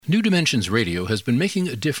New Dimensions Radio has been making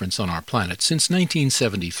a difference on our planet since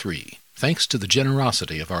 1973, thanks to the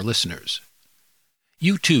generosity of our listeners.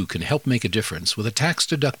 You too can help make a difference with a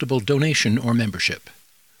tax-deductible donation or membership.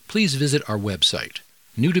 Please visit our website,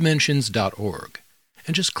 newdimensions.org,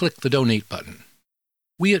 and just click the Donate button.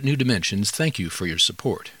 We at New Dimensions thank you for your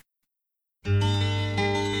support.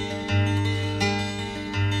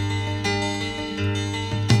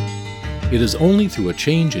 It is only through a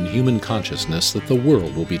change in human consciousness that the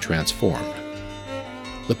world will be transformed.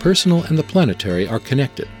 The personal and the planetary are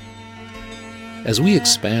connected. As we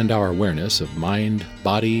expand our awareness of mind,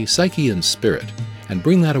 body, psyche, and spirit, and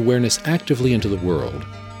bring that awareness actively into the world,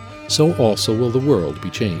 so also will the world be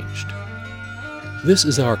changed. This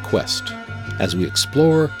is our quest as we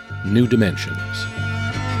explore new dimensions.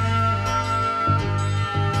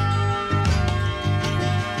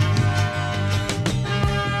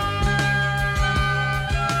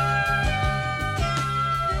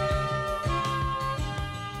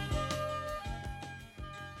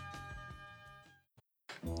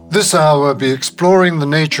 This hour we'll be exploring the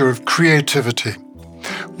nature of creativity,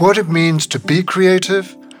 what it means to be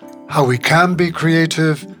creative, how we can be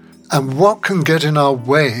creative, and what can get in our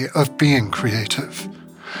way of being creative.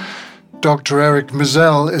 Dr. Eric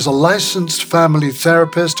Mizell is a licensed family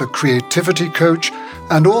therapist, a creativity coach,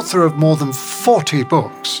 and author of more than 40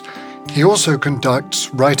 books. He also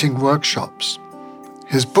conducts writing workshops.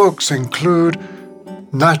 His books include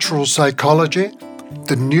Natural Psychology,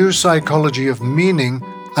 The New Psychology of Meaning,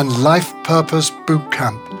 and Life Purpose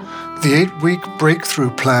Bootcamp, the 8-week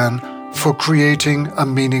breakthrough plan for creating a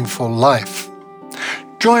meaningful life.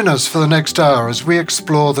 Join us for the next hour as we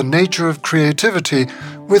explore the nature of creativity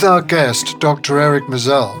with our guest, Dr. Eric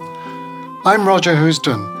Mizell. I'm Roger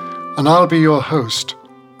Houston, and I'll be your host.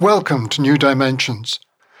 Welcome to New Dimensions.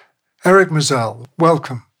 Eric Mizell,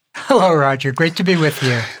 welcome. Hello, Roger. Great to be with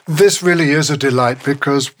you. This really is a delight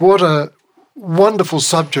because what a wonderful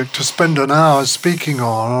subject to spend an hour speaking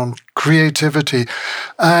on creativity.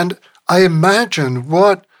 And I imagine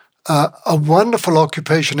what a wonderful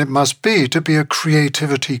occupation it must be to be a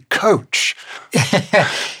creativity coach.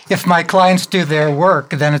 If my clients do their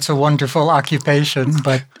work, then it's a wonderful occupation.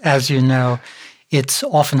 But as you know, it's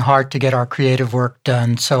often hard to get our creative work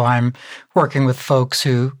done. So I'm working with folks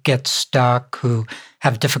who get stuck, who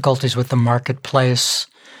have difficulties with the marketplace,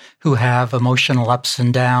 who have emotional ups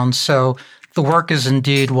and downs. So the work is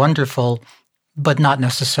indeed wonderful, but not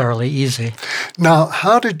necessarily easy. Now,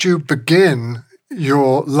 how did you begin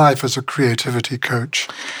your life as a creativity coach?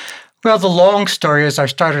 Well, the long story is I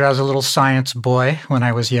started as a little science boy when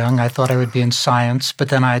I was young. I thought I would be in science, but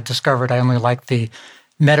then I discovered I only liked the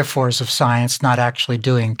metaphors of science, not actually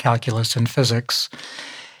doing calculus and physics.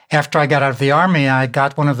 After I got out of the Army, I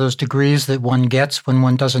got one of those degrees that one gets when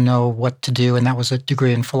one doesn't know what to do, and that was a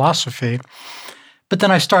degree in philosophy. But then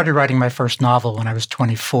I started writing my first novel when I was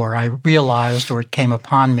 24. I realized, or it came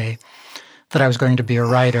upon me, that I was going to be a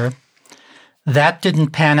writer. That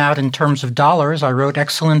didn't pan out in terms of dollars. I wrote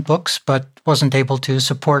excellent books, but wasn't able to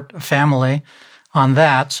support a family on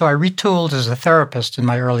that. So I retooled as a therapist in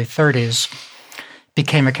my early 30s,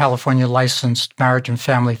 became a California licensed marriage and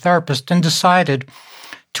family therapist, and decided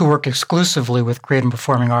to work exclusively with creative and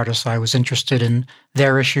performing artists. I was interested in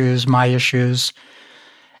their issues, my issues.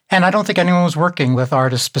 And I don't think anyone was working with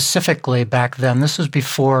artists specifically back then. This was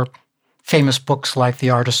before famous books like The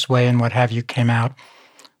Artist's Way and what have you came out.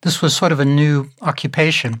 This was sort of a new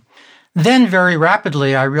occupation. Then very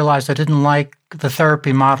rapidly, I realized I didn't like the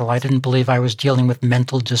therapy model. I didn't believe I was dealing with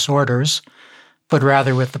mental disorders, but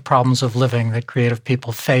rather with the problems of living that creative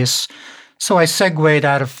people face. So I segued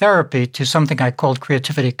out of therapy to something I called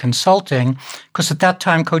creativity consulting, because at that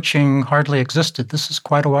time, coaching hardly existed. This is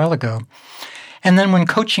quite a while ago. And then when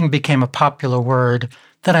coaching became a popular word,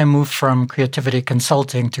 then I moved from creativity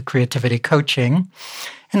consulting to creativity coaching.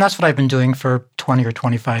 And that's what I've been doing for 20 or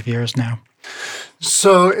 25 years now.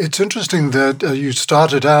 So it's interesting that you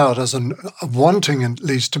started out as wanting at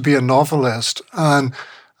least to be a novelist and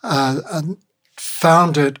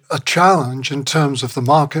found it a challenge in terms of the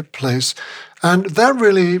marketplace. And that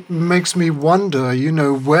really makes me wonder,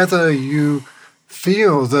 whether you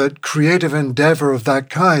feel that creative endeavor of that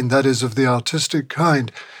kind, that is of the artistic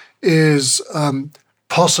kind, is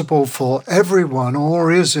possible for everyone,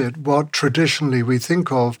 or is it what traditionally we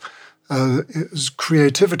think of as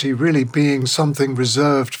creativity really being something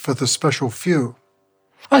reserved for the special few?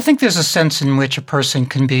 I think there's a sense in which a person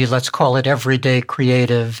can be, let's call it everyday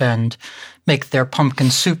creative, and make their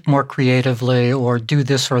pumpkin soup more creatively or do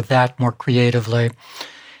this or that more creatively.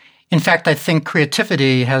 In fact, I think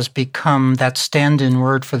creativity has become that stand-in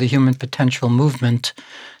word for the human potential movement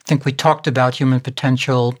think we talked about human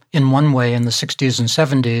potential in one way in the 60s and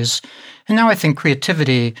 70s, and now I think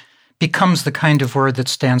creativity becomes the kind of word that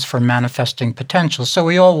stands for manifesting potential. So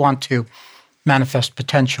we all want to manifest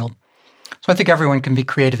potential. So I think everyone can be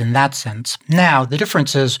creative in that sense. Now, the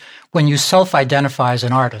difference is when you self-identify as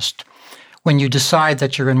an artist, when you decide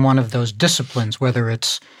that you're in one of those disciplines, whether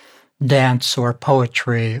it's dance or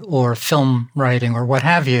poetry or film writing or what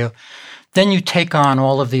have you, then you take on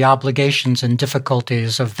all of the obligations and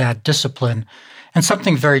difficulties of that discipline. And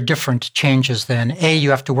something very different changes then. A,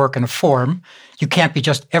 you have to work in a form. You can't be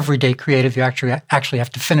just everyday creative. You actually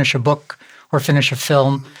have to finish a book or finish a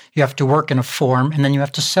film. You have to work in a form, and then you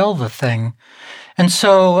have to sell the thing. And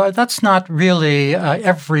so that's not really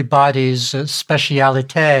everybody's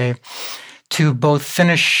specialité to both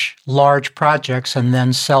finish large projects and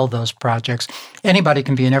then sell those projects. Anybody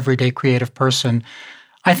can be an everyday creative person.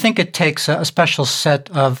 I think it takes a special set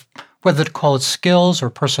of, whether to call it skills or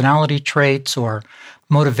personality traits or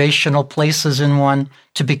motivational places in one,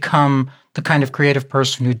 to become the kind of creative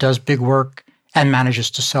person who does big work and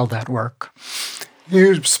manages to sell that work.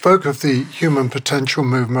 You spoke of the human potential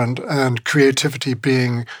movement and creativity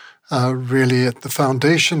being really at the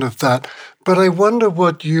foundation of that. But I wonder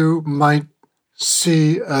what you might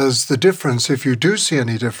see as the difference, if you do see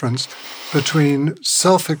any difference, between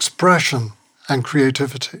self-expression and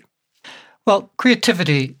creativity. Well,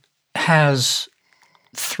 creativity has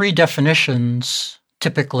three definitions,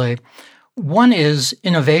 typically. One is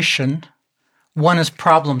innovation, one is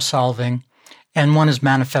problem solving, and one is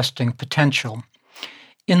manifesting potential.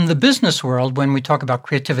 In the business world, when we talk about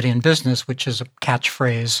creativity in business, which is a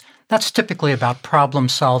catchphrase, that's typically about problem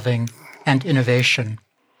solving and innovation.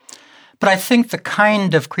 But I think the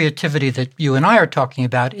kind of creativity that you and I are talking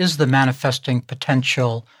about is the manifesting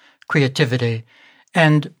potential creativity.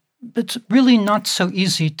 And it's really not so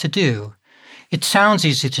easy to do. It sounds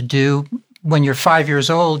easy to do. When you're 5 years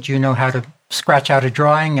old, you know how to scratch out a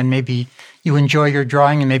drawing, and maybe you enjoy your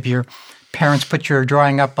drawing, and maybe your parents put your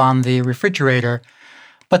drawing up on the refrigerator.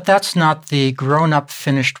 But that's not the grown-up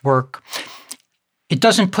finished work. It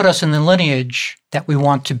doesn't put us in the lineage that we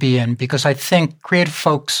want to be in, because I think creative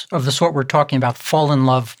folks of the sort we're talking about fall in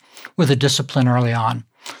love with a discipline early on.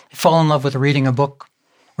 They fall in love with reading a book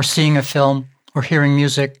or seeing a film or hearing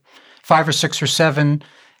music. 5 or 6 or 7,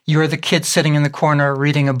 you're the kid sitting in the corner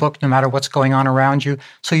reading a book no matter what's going on around you.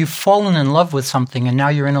 So you've fallen in love with something, and now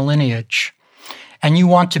you're in a lineage. And you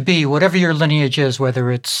want to be, whatever your lineage is,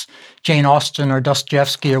 whether it's Jane Austen or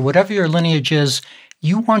Dostoevsky or whatever your lineage is,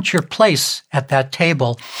 you want your place at that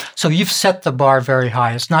table. So you've set the bar very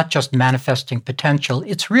high. It's not just manifesting potential.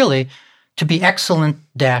 It's really to be excellent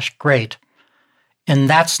 - great. And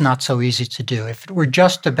that's not so easy to do. If it were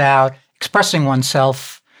just about expressing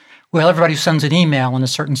oneself, well, everybody who sends an email in a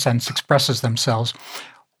certain sense expresses themselves.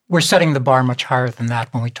 We're setting the bar much higher than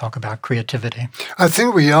that when we talk about creativity. I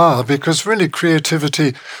think we are, because really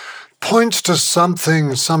creativity points to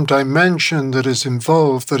something, some dimension that is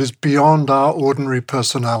involved that is beyond our ordinary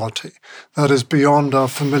personality, that is beyond our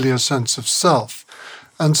familiar sense of self.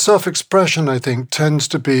 And self-expression, I think, tends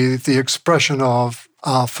to be the expression of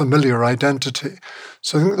our familiar identity.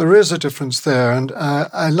 So I think there is a difference there. And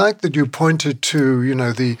I like that you pointed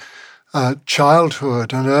to, the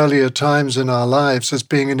childhood and earlier times in our lives as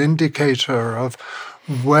being an indicator of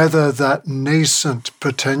whether that nascent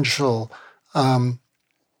potential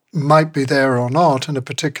might be there or not in a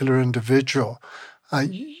particular individual.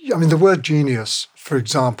 The word genius, for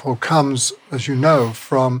example, comes, as you know,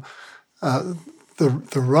 from the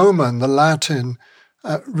Roman, the Latin,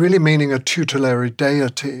 really meaning a tutelary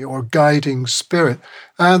deity or guiding spirit.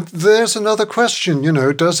 And there's another question,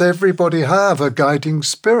 does everybody have a guiding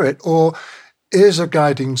spirit? Or is a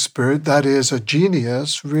guiding spirit, that is a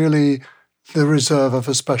genius, really the reserve of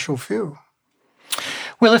a special few?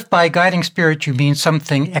 Well, if by guiding spirit you mean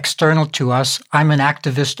something external to us, I'm an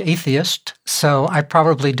activist atheist, so I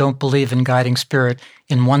probably don't believe in guiding spirit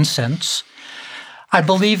in one sense. I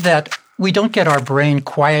believe that we don't get our brain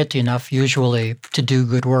quiet enough usually to do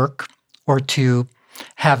good work or to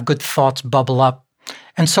have good thoughts bubble up.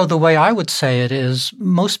 And so the way I would say it is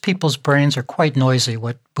most people's brains are quite noisy,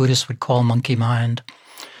 what Buddhists would call monkey mind.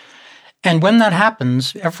 And when that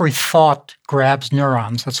happens, every thought grabs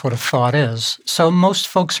neurons. That's what a thought is. So most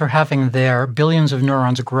folks are having their billions of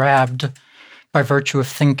neurons grabbed by virtue of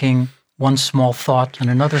thinking one small thought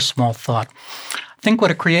and another small thought. I think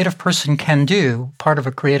what a creative person can do, part of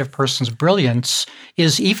a creative person's brilliance,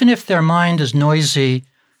 is even if their mind is noisy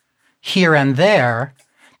here and there,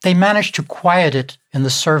 they manage to quiet it in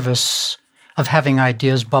the service of having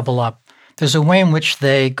ideas bubble up. There's a way in which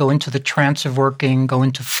they go into the trance of working, go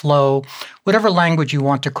into flow, whatever language you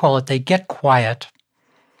want to call it, they get quiet.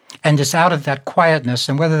 And it's out of that quietness,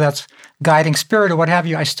 and whether that's guiding spirit or what have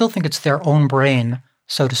you, I still think it's their own brain,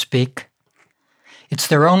 so to speak. It's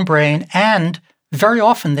their own brain, and very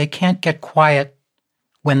often they can't get quiet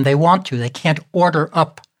when they want to. They can't order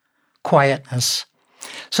up quietness.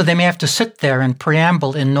 So they may have to sit there and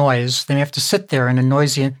preamble in noise. They may have to sit there in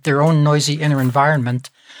their own noisy inner environment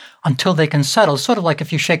until they can settle, sort of like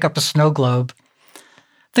if you shake up a snow globe. I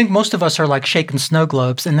think most of us are like shaken snow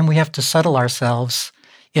globes, and then we have to settle ourselves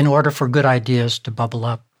in order for good ideas to bubble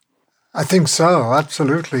up. I think so,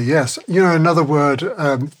 absolutely, yes. Another word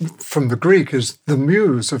from the Greek is the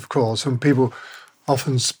muse, of course, and people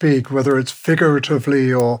often speak, whether it's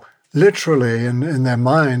figuratively or literally in their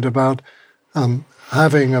mind, about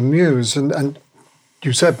having a muse. And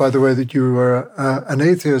you said, by the way, that you were an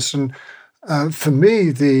atheist. And for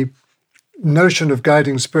me, the notion of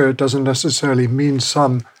guiding spirit doesn't necessarily mean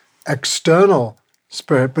some external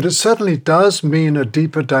spirit, but it certainly does mean a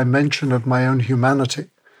deeper dimension of my own humanity.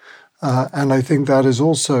 And I think that is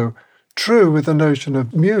also true with the notion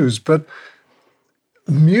of muse. But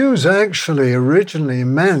muse actually originally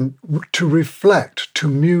meant to reflect, to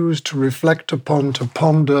muse, to reflect upon, to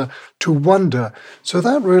ponder, to wonder. So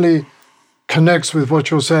that really connects with what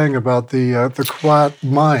you're saying about the quiet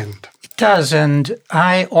mind. It does, and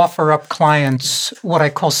I offer up clients what I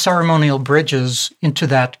call ceremonial bridges into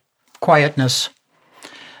that quietness.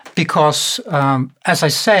 Because, as I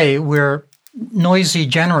say, we're noisy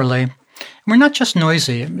generally. We're not just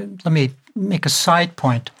noisy. Let me make a side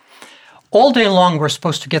point. All day long, we're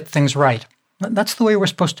supposed to get things right. That's the way we're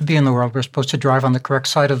supposed to be in the world. We're supposed to drive on the correct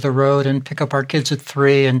side of the road and pick up our kids at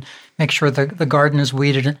 3 and make sure the garden is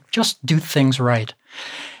weeded and just do things right.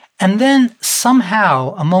 And then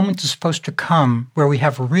somehow a moment is supposed to come where we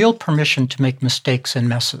have real permission to make mistakes and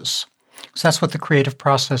messes. So that's what the creative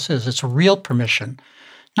process is. It's a real permission.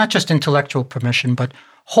 Not just intellectual permission, but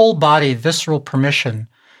whole body, visceral permission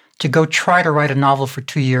to go try to write a novel for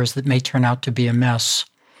 2 years that may turn out to be a mess.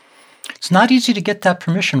 It's not easy to get that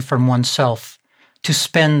permission from oneself, to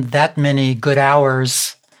spend that many good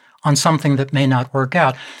hours on something that may not work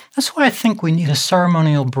out. That's why I think we need a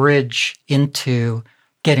ceremonial bridge into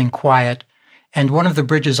getting quiet. And one of the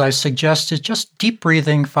bridges I suggest is just deep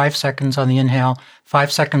breathing, 5 seconds on the inhale,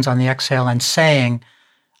 5 seconds on the exhale, and saying,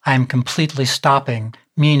 I'm completely stopping,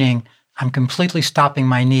 meaning I'm completely stopping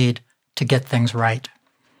my need to get things right.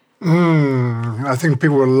 I think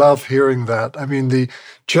people will love hearing that. I mean,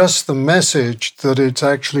 just the message that it's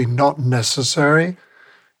actually not necessary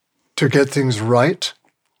to get things right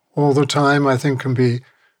all the time, I think can be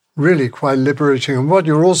really quite liberating. And what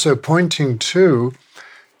you're also pointing to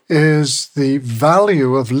is the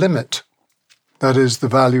value of limit. That is the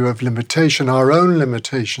value of limitation, our own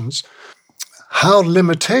limitations. How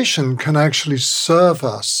limitation can actually serve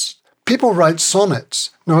us. People write sonnets.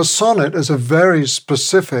 Now, a sonnet is a very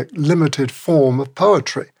specific, limited form of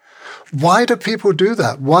poetry. Why do people do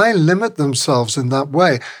that? Why limit themselves in that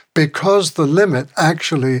way? Because the limit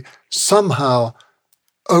actually somehow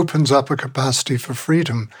opens up a capacity for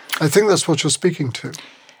freedom. I think that's what you're speaking to.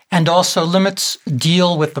 And also, limits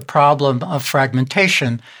deal with the problem of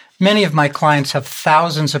fragmentation. Many of my clients have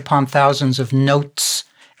thousands upon thousands of notes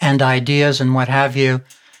and ideas and what have you.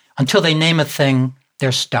 Until they name a thing,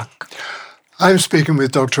 they're stuck. I'm speaking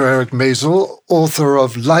with Dr. Eric Maisel, author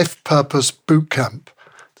of Life Purpose Bootcamp,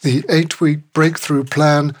 the 8-week breakthrough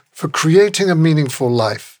plan for creating a meaningful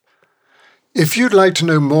life. If you'd like to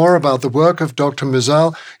know more about the work of Dr.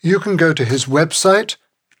 Maisel, you can go to his website,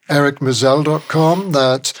 ericmaisel.com.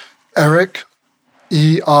 That's Eric,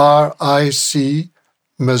 E-R-I-C,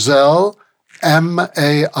 Maisel,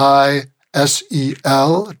 M-A-I-S-E-L.com.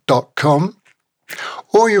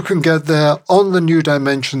 Or you can get there on the New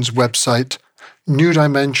Dimensions website,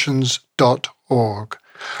 newdimensions.org.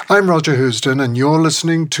 I'm Roger Housden, and you're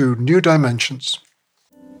listening to New Dimensions.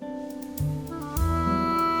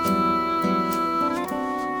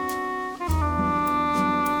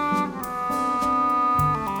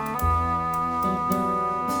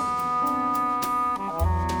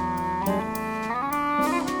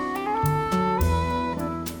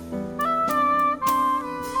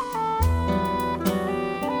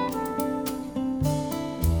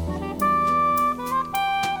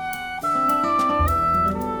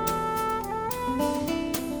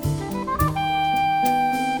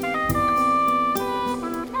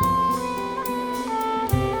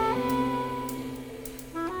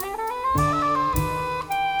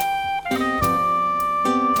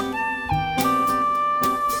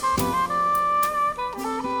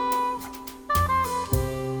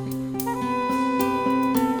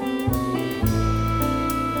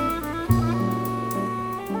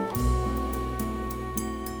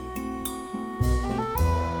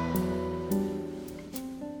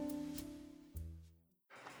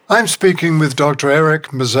 I'm speaking with Dr.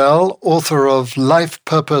 Eric Mazel, author of Life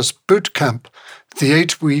Purpose Bootcamp, the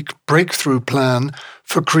 8-week breakthrough plan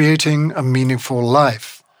for creating a meaningful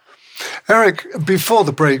life. Eric, before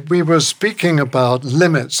the break, we were speaking about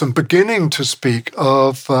limits and beginning to speak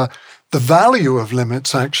of the value of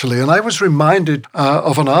limits, actually. And I was reminded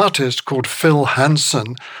of an artist called Phil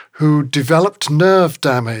Hansen, who developed nerve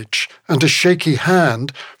damage and a shaky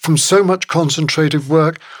hand from so much concentrated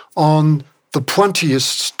work on the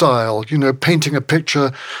pointillist style, painting a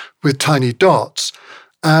picture with tiny dots.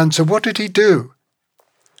 And so what did he do?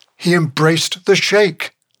 He embraced the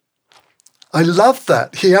shake. I love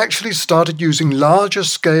that. He actually started using larger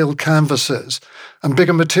scale canvases and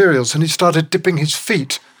bigger materials, and he started dipping his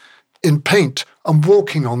feet in paint and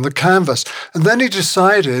walking on the canvas. And then he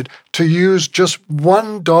decided to use just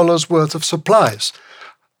 $1 worth of supplies.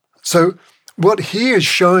 So what he is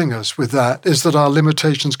showing us with that is that our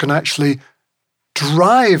limitations can actually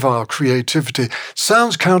drive our creativity.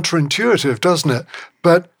 Sounds counterintuitive, doesn't it?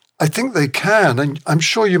 But I think they can, and I'm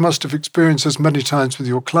sure you must have experienced this many times with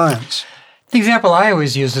your clients. The example I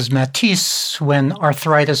always use is Matisse when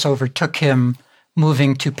arthritis overtook him,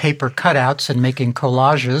 moving to paper cutouts and making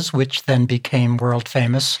collages, which then became world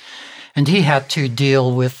famous. And he had to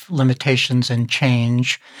deal with limitations and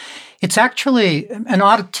change. It's actually an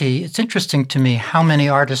oddity. It's interesting to me how many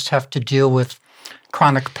artists have to deal with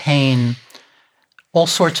chronic pain, all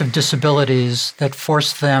sorts of disabilities that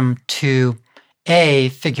force them to, A,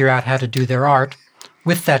 figure out how to do their art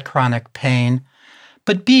with that chronic pain,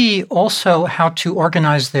 but B, also how to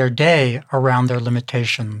organize their day around their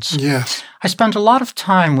limitations. Yes. I spend a lot of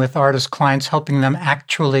time with artist clients helping them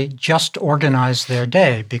actually just organize their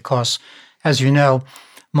day because, as you know,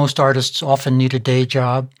 most artists often need a day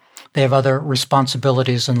job. They have other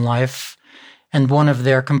responsibilities in life, and one of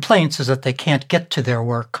their complaints is that they can't get to their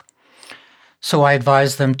work. So I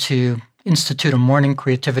advise them to institute a morning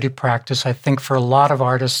creativity practice. I think for a lot of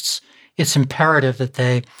artists, it's imperative that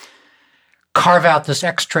they carve out this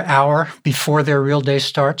extra hour before their real day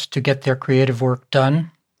starts to get their creative work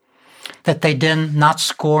done, that they then not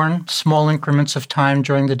scorn small increments of time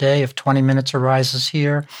during the day. If 20 minutes arises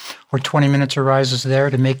here or 20 minutes arises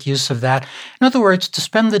there, to make use of that. In other words, to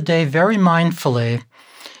spend the day very mindfully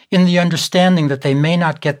in the understanding that they may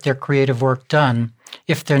not get their creative work done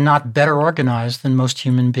if they're not better organized than most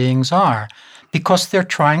human beings are, because they're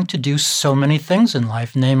trying to do so many things in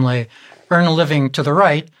life, namely earn a living to the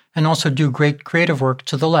right and also do great creative work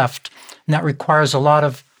to the left. And that requires a lot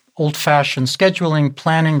of old-fashioned scheduling,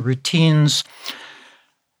 planning, routines.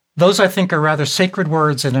 Those, I think, are rather sacred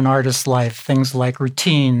words in an artist's life, things like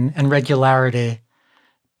routine and regularity,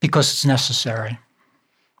 because it's necessary.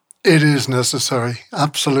 It is necessary.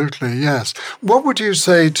 Absolutely, yes. What would you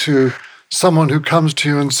say to someone who comes to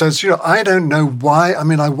you and says, I don't know why. I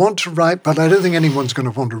mean, I want to write, but I don't think anyone's going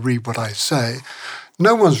to want to read what I say.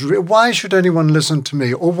 Why should anyone listen to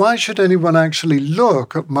me? Or why should anyone actually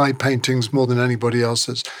look at my paintings more than anybody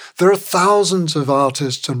else's? There are thousands of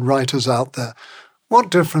artists and writers out there. What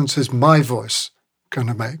difference is my voice going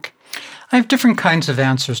to make? I have different kinds of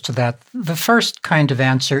answers to that. The first kind of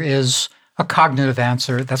answer is a cognitive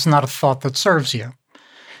answer. That's not a thought that serves you.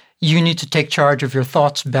 You need to take charge of your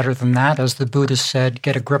thoughts better than that. As the Buddha said,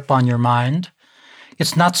 get a grip on your mind.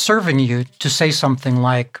 It's not serving you to say something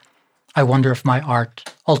like, I wonder if my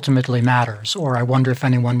art ultimately matters, or I wonder if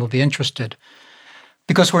anyone will be interested.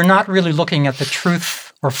 Because we're not really looking at the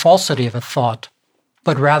truth or falsity of a thought,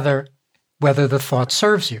 but rather whether the thought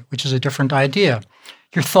serves you, which is a different idea.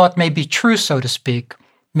 Your thought may be true, so to speak.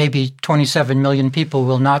 Maybe 27 million people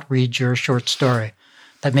will not read your short story.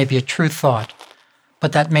 That may be a true thought.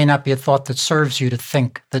 But that may not be a thought that serves you to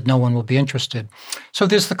think that no one will be interested. So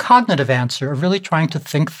there's the cognitive answer of really trying to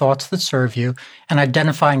think thoughts that serve you and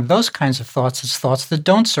identifying those kinds of thoughts as thoughts that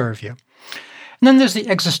don't serve you. And then there's the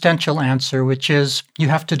existential answer, which is you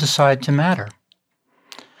have to decide to matter.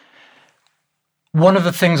 One of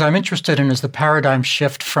the things I'm interested in is the paradigm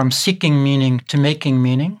shift from seeking meaning to making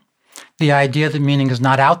meaning. The idea that meaning is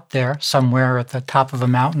not out there somewhere at the top of a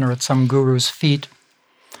mountain or at some guru's feet,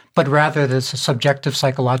 but rather that it's a subjective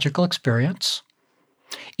psychological experience.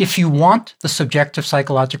 If you want the subjective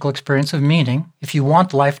psychological experience of meaning, if you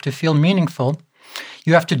want life to feel meaningful,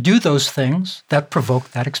 you have to do those things that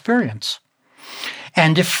provoke that experience.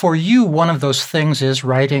 And if for you one of those things is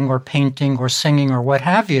writing or painting or singing or what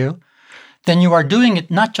have you, then you are doing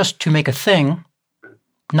it not just to make a thing,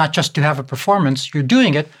 not just to have a performance, you're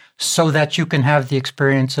doing it so that you can have the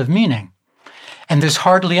experience of meaning. And there's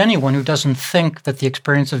hardly anyone who doesn't think that the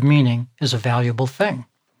experience of meaning is a valuable thing.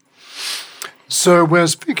 So we're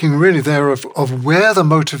speaking really there of where the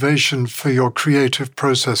motivation for your creative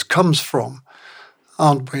process comes from,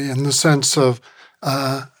 aren't we? In the sense of,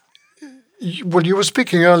 you were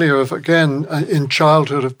speaking earlier of, again, in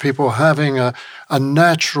childhood, of people having a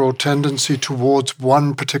natural tendency towards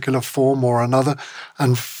one particular form or another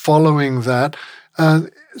and following that.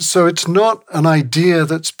 So it's not an idea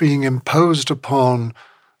that's being imposed upon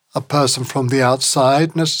a person from the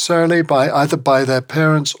outside necessarily, either by their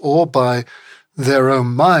parents or by their own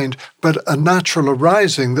mind, but a natural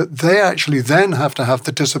arising that they actually then have to have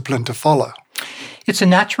the discipline to follow. It's a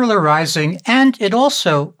natural arising, and it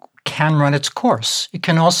also can run its course. It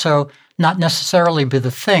can also not necessarily be the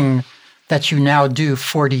thing that you now do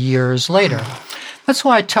 40 years later. That's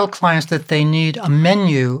why I tell clients that they need a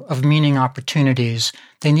menu of meaning opportunities.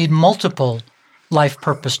 They need multiple life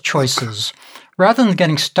purpose choices. Rather than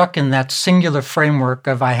getting stuck in that singular framework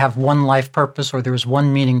of I have one life purpose or there's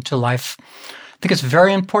one meaning to life, I think it's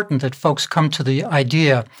very important that folks come to the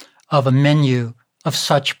idea of a menu of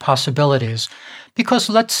such possibilities. Because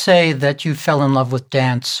let's say that you fell in love with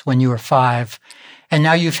dance when you were 5, and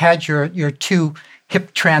now you've had your 2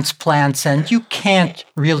 hip transplants, and you can't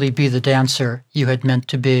really be the dancer you had meant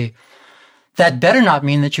to be. That better not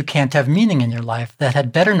mean that you can't have meaning in your life. That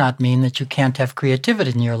had better not mean that you can't have creativity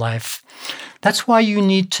in your life. That's why you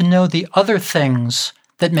need to know the other things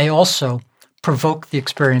that may also provoke the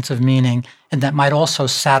experience of meaning and that might also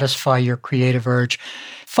satisfy your creative urge.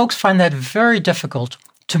 Folks find that very difficult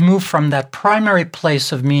to move from that primary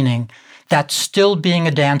place of meaning, that still being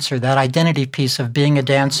a dancer, that identity piece of being a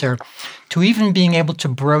dancer, to even being able to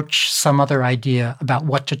broach some other idea about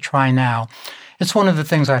what to try now. It's one of the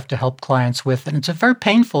things I have to help clients with, and it's very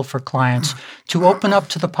painful for clients to open up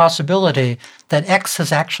to the possibility that X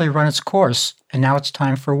has actually run its course, and now it's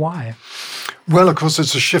time for Y. Well, of course,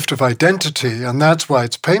 it's a shift of identity, and that's why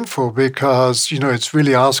it's painful, because, it's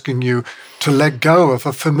really asking you to let go of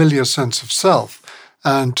a familiar sense of self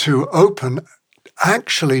and to open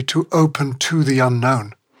to the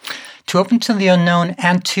unknown. To open to the unknown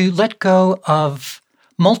and to let go of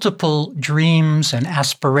multiple dreams and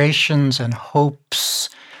aspirations and hopes.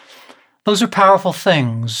 Those are powerful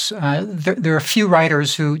things. There are a few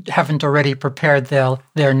writers who haven't already prepared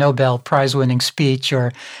their Nobel Prize-winning speech,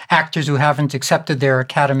 or actors who haven't accepted their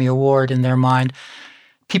Academy Award in their mind.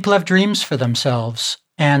 People have dreams for themselves,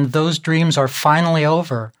 and those dreams are finally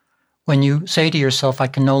over when you say to yourself, I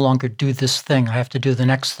can no longer do this thing, I have to do the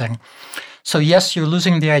next thing. So yes, you're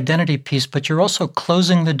losing the identity piece, but you're also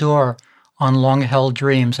closing the door on long-held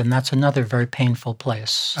dreams, and that's another very painful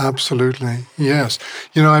place. Absolutely, yes.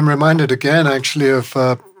 I'm reminded again, actually, of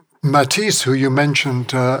Matisse, who you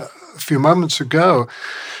mentioned a few moments ago,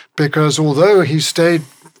 because although he stayed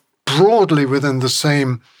broadly within the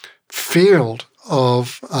same field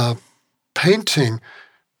of painting,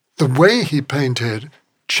 the way he painted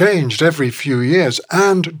changed every few years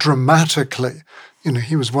and dramatically.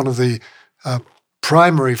 He was one of the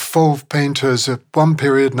primary fauve painters at one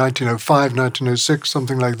period, 1905, 1906,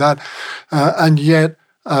 something like that. And yet,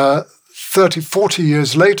 30, 40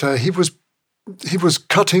 years later, he was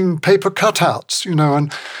cutting paper cutouts,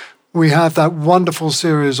 and we have that wonderful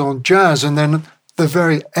series on jazz. And then at the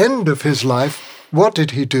very end of his life, what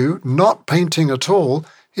did he do? Not painting at all.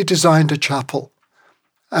 He designed a chapel.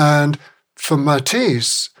 And for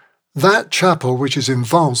Matisse, that chapel, which is in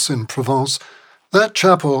Vence in Provence, that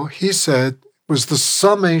chapel, he said, was the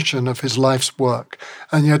summation of his life's work,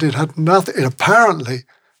 and yet it apparently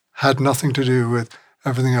had nothing to do with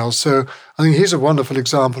everything else. So I think he's a wonderful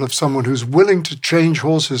example of someone who's willing to change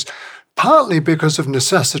horses, partly because of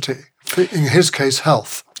necessity, in his case,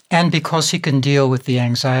 health. And because he can deal with the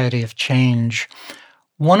anxiety of change.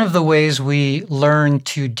 One of the ways we learn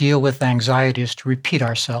to deal with anxiety is to repeat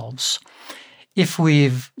ourselves. If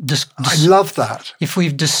we've I love that. If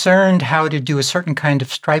we've discerned how to do a certain kind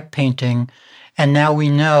of stripe painting, and now we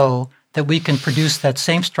know that we can produce that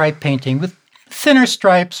same stripe painting with thinner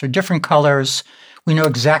stripes or different colors, we know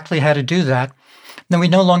exactly how to do that, then we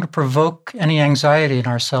no longer provoke any anxiety in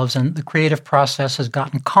ourselves, and the creative process has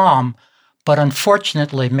gotten calm, but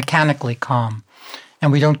unfortunately mechanically calm,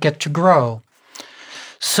 and we don't get to grow.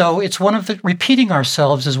 So it's repeating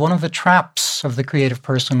ourselves is one of the traps of the creative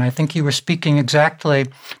person. I think you were speaking exactly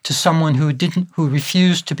to someone who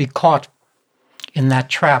refused to be caught in that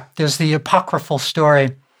trap. There's the apocryphal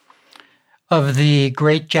story of the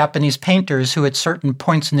great Japanese painters who at certain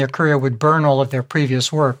points in their career would burn all of their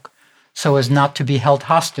previous work so as not to be held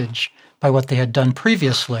hostage by what they had done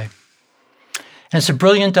previously. And it's a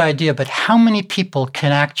brilliant idea, but how many people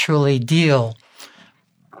can actually deal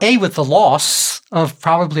with the loss of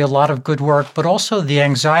probably a lot of good work, but also the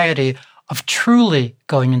anxiety of truly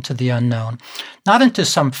going into the unknown, not into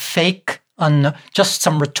some fake unknown, just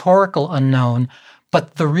some rhetorical unknown,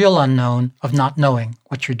 but the real unknown of not knowing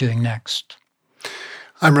what you're doing next.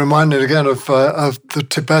 I'm reminded again of the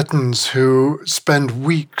Tibetans who spend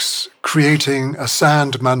weeks creating a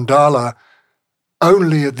sand mandala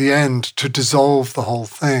only at the end to dissolve the whole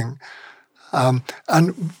thing.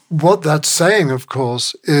 And what that's saying, of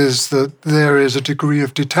course, is that there is a degree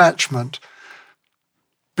of detachment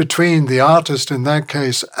between the artist in that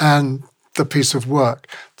case and the piece of work,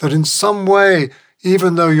 that in some way,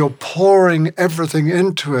 even though you're pouring everything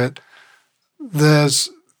into it, there's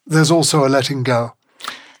also a letting go.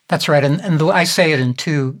 That's right. And I say it in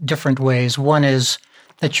two different ways. One is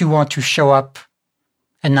that you want to show up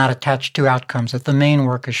and not attach to outcomes, that the main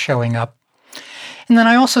work is showing up. And then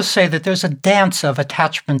I also say that there's a dance of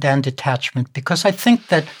attachment and detachment, because I think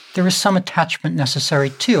that there is some attachment necessary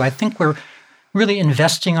too. I think we're really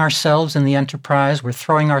investing ourselves in the enterprise. We're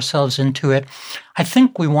throwing ourselves into it. I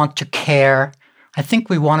think we want to care. I think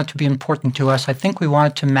we want it to be important to us. I think we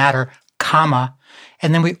want it to matter, comma.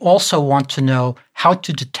 And then we also want to know how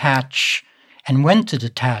to detach and when to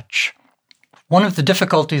detach. One of the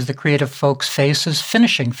difficulties the creative folks face is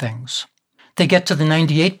finishing things. They get to the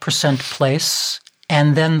 98% place,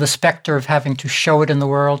 and then the specter of having to show it in the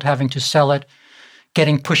world, having to sell it,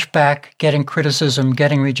 getting pushback, getting criticism,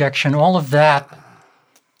 getting rejection, all of that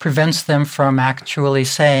prevents them from actually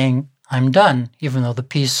saying, I'm done, even though the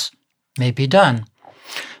piece may be done.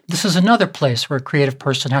 This is another place where a creative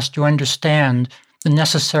person has to understand the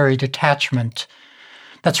necessary detachment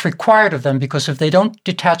that's required of them, because if they don't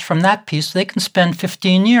detach from that piece, they can spend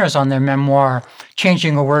 15 years on their memoir,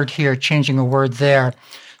 changing a word here, changing a word there,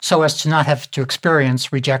 so as to not have to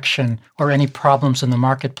experience rejection or any problems in the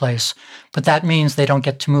marketplace. But that means they don't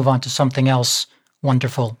get to move on to something else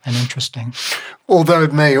wonderful and interesting. Although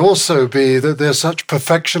it may also be that they're such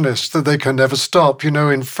perfectionists that they can never stop. You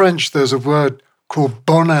know, in French, there's a word called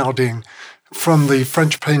bonarding from the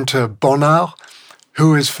French painter Bonnard,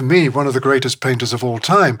 who is, for me, one of the greatest painters of all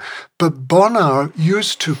time. But Bonnard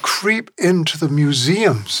used to creep into the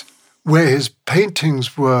museums where his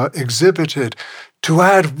paintings were exhibited to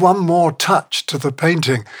add one more touch to the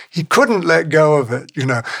painting. He couldn't let go of it, you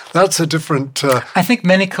know. That's a different... I think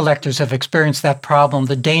many collectors have experienced that problem,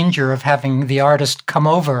 the danger of having the artist come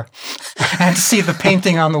over and see the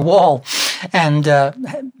painting on the wall and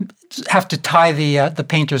have to tie the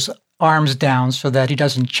painter's arms down so that he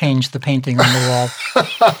doesn't change the painting on the wall.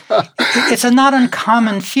 It's a not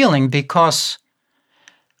uncommon feeling because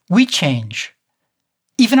we change.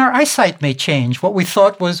 Even our eyesight may change. What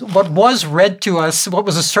was red to us, what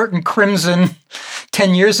was a certain crimson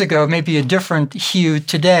 10 years ago, may be a different hue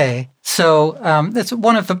today. So that's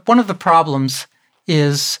one of the problems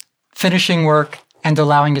is finishing work and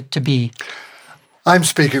allowing it to be. I'm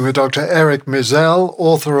speaking with Dr. Eric Mizell,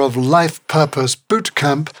 author of Life Purpose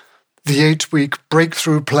Bootcamp, the 8-week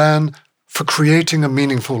breakthrough plan for creating a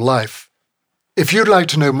meaningful life. If you'd like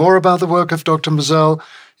to know more about the work of Dr. Mizell,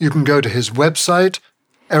 you can go to his website,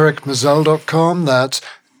 ericmizell.com. That's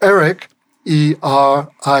Eric,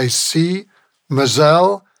 E-R-I-C,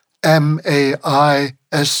 Mizell, M-A-I-S-E-L.com.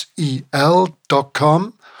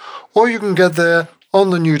 Or you can get there on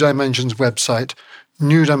the New Dimensions website,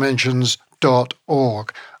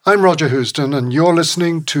 newdimensions.org. I'm Roger Houston, and you're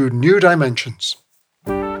listening to New Dimensions.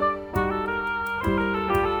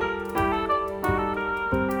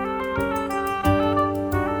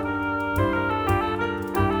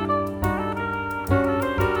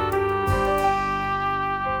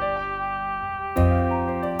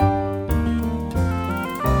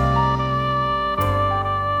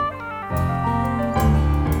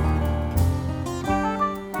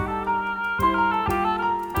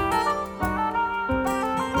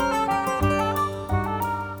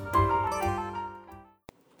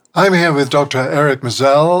 I'm here with Dr. Eric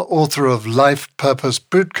Mizell, author of Life Purpose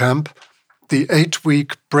Bootcamp, the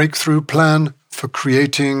 8-week breakthrough plan for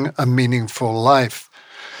creating a meaningful life.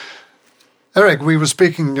 Eric, we were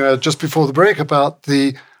speaking just before the break about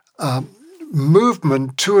the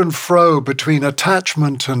movement to and fro between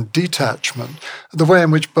attachment and detachment, the way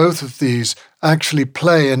in which both of these actually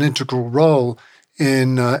play an integral role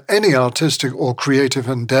in any artistic or creative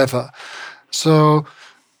endeavor. So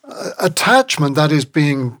attachment, that is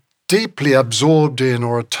being deeply absorbed in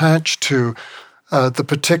or attached to the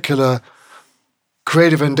particular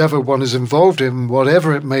creative endeavor one is involved in,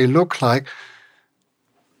 whatever it may look like,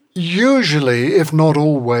 usually, if not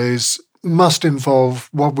always, must involve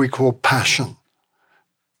what we call passion.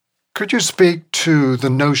 Could you speak to the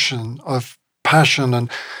notion of passion and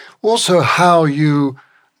also how you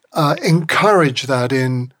encourage that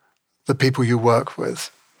in the people you work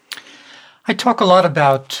with? I talk a lot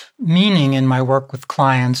about meaning in my work with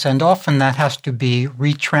clients, and often that has to be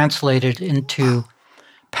retranslated into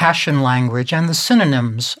passion language and the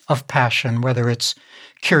synonyms of passion, whether it's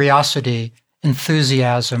curiosity,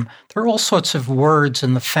 enthusiasm. There are all sorts of words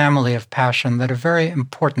in the family of passion that are very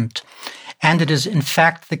important. And it is, in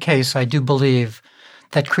fact, the case, I do believe,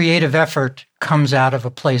 that creative effort comes out of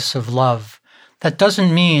a place of love. That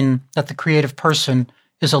doesn't mean that the creative person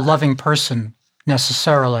is a loving person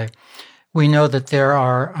necessarily. We know that there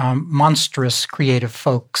are monstrous creative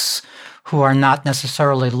folks who are not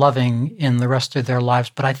necessarily loving in the rest of their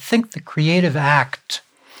lives, but I think the creative act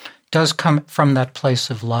does come from that place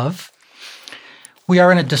of love. We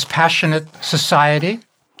are in a dispassionate society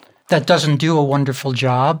that doesn't do a wonderful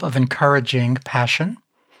job of encouraging passion.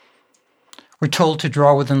 We're told to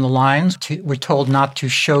draw within the lines. We're told not to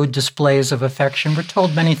show displays of affection. We're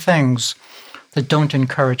told many things that don't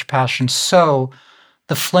encourage passion. So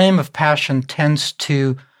the flame of passion tends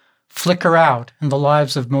to flicker out in the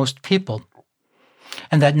lives of most people.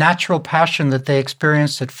 And that natural passion that they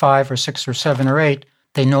experienced at 5 or 6 or 7 or 8,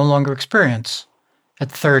 they no longer experience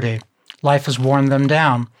at 30. Life has worn them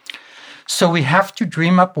down. So we have to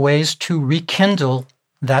dream up ways to rekindle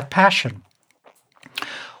that passion.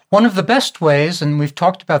 One of the best ways, and we've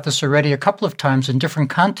talked about this already a couple of times in different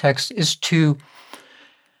contexts, is to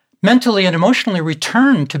mentally and emotionally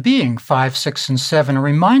return to being 5, 6, and 7, and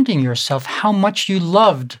reminding yourself how much you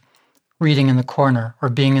loved reading in the corner or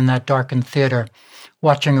being in that darkened theater,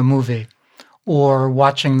 watching a movie, or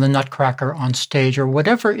watching the Nutcracker on stage, or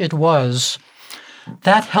whatever it was.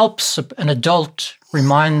 That helps an adult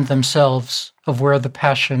remind themselves of where the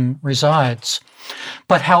passion resides.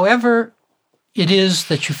 But however it is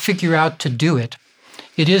that you figure out to do it,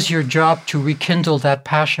 it is your job to rekindle that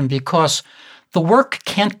passion, because the work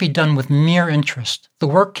can't be done with mere interest. The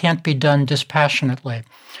work can't be done dispassionately.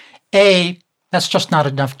 A, that's just not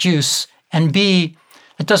enough juice. And B,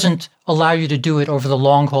 it doesn't allow you to do it over the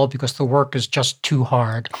long haul because the work is just too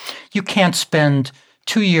hard. You can't spend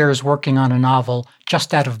 2 years working on a novel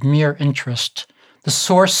just out of mere interest. The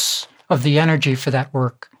source of the energy for that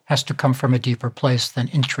work has to come from a deeper place than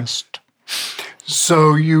interest.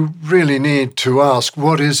 So you really need to ask,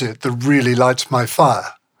 what is it that really lights my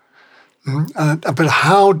fire? But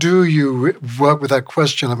how do you work with that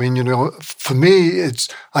question? I mean, for me,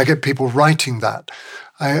 I get people writing that.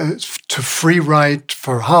 To free write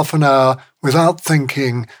for half an hour without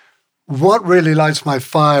thinking, what really lights my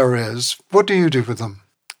fire is, what do you do with them?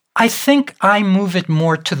 I think I move it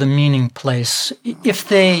more to the meaning place. If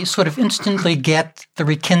they sort of instantly get the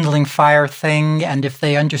rekindling fire thing, and if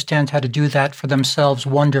they understand how to do that for themselves,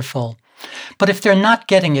 wonderful. But if they're not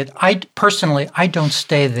getting it, I don't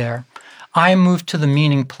stay there. I move to the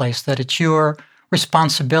meaning place, that it's your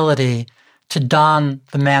responsibility to don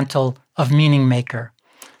the mantle of meaning maker,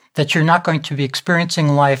 that you're not going to be experiencing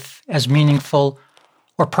life as meaningful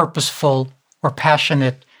or purposeful or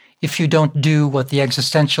passionate if you don't do what the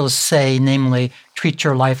existentialists say, namely treat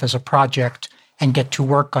your life as a project and get to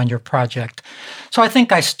work on your project. So I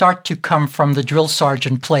think I start to come from the drill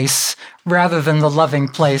sergeant place rather than the loving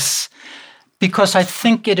place, because I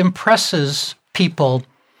think it impresses people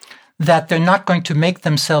that they're not going to make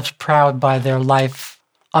themselves proud by their life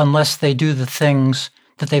unless they do the things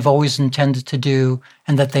that they've always intended to do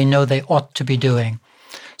and that they know they ought to be doing.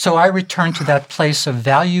 So I return to that place of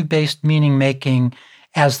value-based meaning-making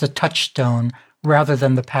as the touchstone rather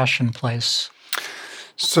than the passion place.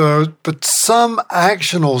 So, but some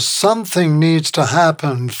action or something needs to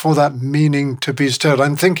happen for that meaning to be stirred.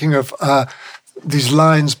 I'm thinking of these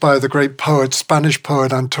lines by the great poet, Spanish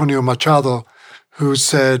poet Antonio Machado, who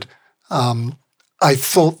said, I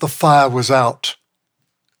thought the fire was out.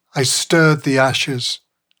 I stirred the ashes.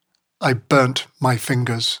 I burnt my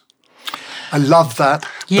fingers. I love that.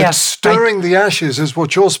 Yes, but stirring the ashes is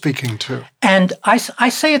what you're speaking to. And I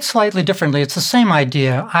say it slightly differently. It's the same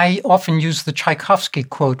idea. I often use the Tchaikovsky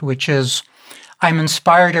quote, which is, I'm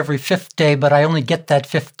inspired every 5th day, but I only get that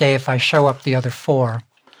 5th day if I show up the other 4.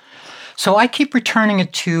 So I keep returning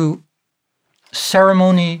it to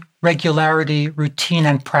ceremony, regularity, routine,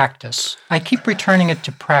 and practice. I keep returning it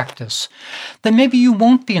to practice. Then maybe you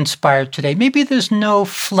won't be inspired today. Maybe there's no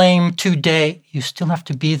flame today. You still have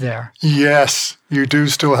to be there. Yes, you do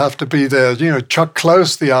still have to be there. Chuck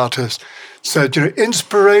Close, the artist, said,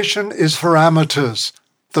 inspiration is for amateurs.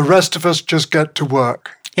 The rest of us just get to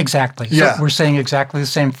work. Exactly. Yeah. So we're saying exactly the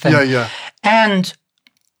same thing. Yeah. And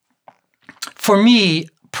for me,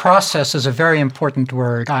 process is a very important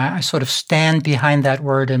word. I sort of stand behind that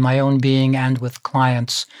word in my own being and with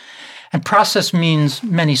clients. And process means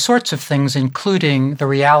many sorts of things, including the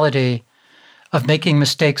reality of making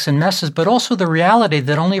mistakes and messes, but also the reality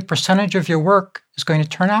that only a percentage of your work is going to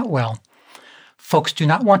turn out well. Folks do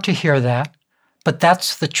not want to hear that, but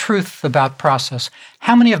that's the truth about process.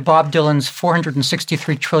 How many of Bob Dylan's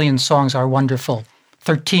 463 trillion songs are wonderful?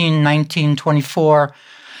 13, 19, 24.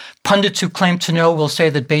 Pundits who claim to know will say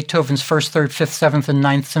that Beethoven's first, third, fifth, seventh, and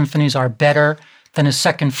ninth symphonies are better than his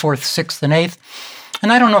second, fourth, sixth, and eighth.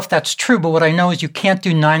 And I don't know if that's true, but what I know is you can't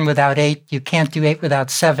do 9 without 8. You can't do 8 without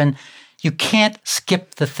 7. You can't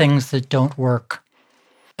skip the things that don't work.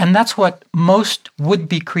 And that's what most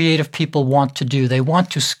would-be creative people want to do. They want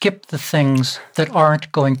to skip the things that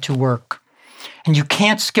aren't going to work. And you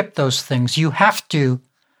can't skip those things. You have to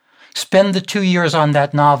spend the 2 years on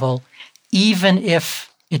that novel, even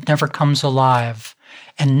if it never comes alive.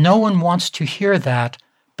 And no one wants to hear that,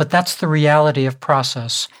 but that's the reality of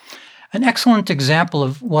process. An excellent example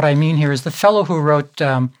of what I mean here is the fellow who wrote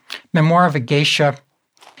Memoir of a Geisha.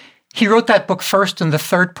 He wrote that book first in the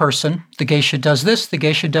third person. The geisha does this, the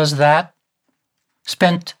geisha does that.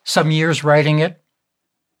 Spent some years writing it.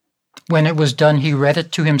 When it was done, he read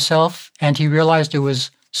it to himself, and he realized it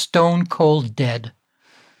was stone cold dead. There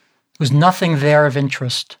was nothing there of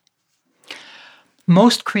interest.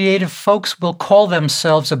 Most creative folks will call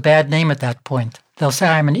themselves a bad name at that point. They'll say,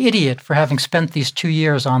 I'm an idiot for having spent these 2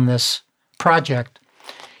 years on this project.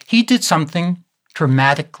 He did something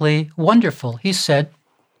dramatically wonderful. He said,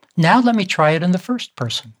 now let me try it in the first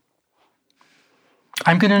person.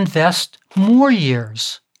 I'm going to invest more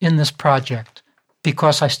years in this project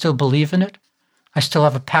because I still believe in it. I still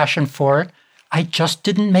have a passion for it. I just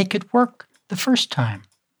didn't make it work the first time.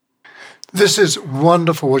 This is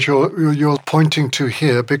wonderful what you're pointing to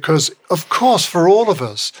here, because, of course, for all of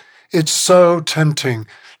us, it's so tempting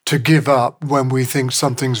to give up when we think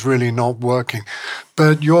something's really not working.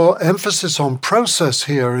 But your emphasis on process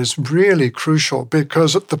here is really crucial,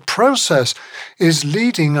 because the process is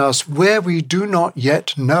leading us where we do not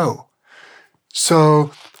yet know.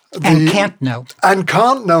 And can't know. And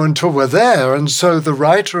can't know until we're there. And so the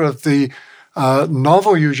writer of the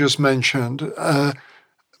novel you just mentioned,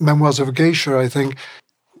 Memoirs of a Geisha, I think,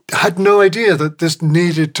 had no idea that this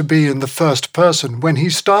needed to be in the first person when he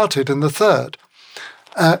started in the third.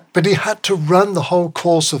 But he had to run the whole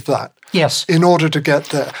course of that in order to get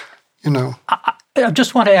there, I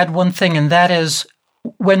just want to add one thing, and that is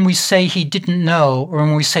when we say he didn't know, or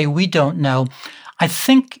when we say we don't know, I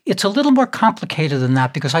think it's a little more complicated than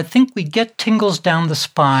that, because I think we get tingles down the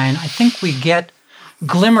spine. I think we get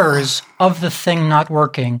glimmers of the thing not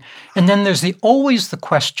working. And then there's always the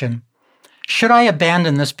question, should I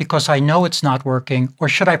abandon this because I know it's not working, or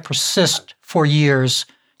should I persist for years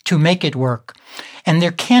to make it work? And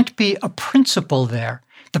there can't be a principle there.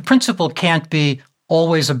 The principle can't be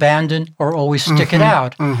always abandon or always stick it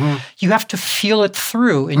out. You have to feel it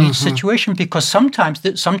through in each situation, because sometimes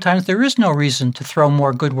there is no reason to throw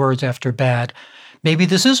more good words after bad. Maybe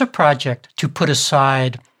this is a project to put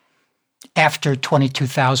aside after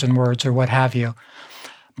 22,000 words or what have you.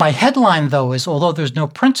 My headline, though, is, although there's no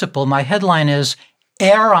principle, my headline is,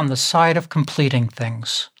 err on the side of completing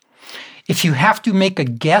things. If you have to make a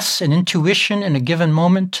guess, an intuition in a given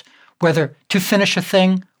moment, whether to finish a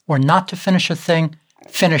thing or not to finish a thing,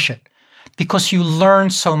 finish it. Because you learn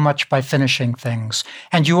so much by finishing things.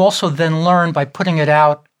 And you also then learn by putting it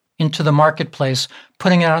out into the marketplace,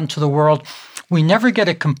 putting it out into the world. We never get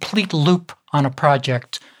a complete loop on a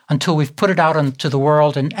project until we've put it out into the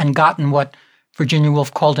world and gotten what Virginia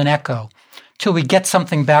Woolf called an echo, till we get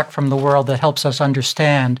something back from the world that helps us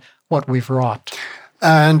understand what we've wrought.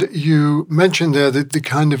 And you mentioned there that the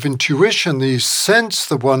kind of intuition, the sense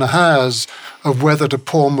that one has of whether to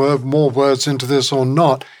pour more words into this or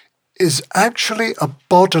not, is actually a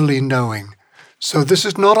bodily knowing. So this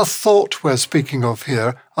is not a thought we're speaking of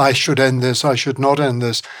here, I should end this, I should not end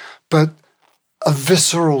this, but a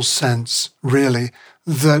visceral sense, really,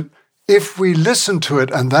 that if we listen to it,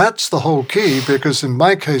 and that's the whole key, because in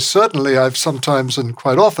my case, certainly I've sometimes and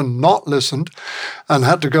quite often not listened and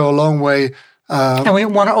had to go a long way. And we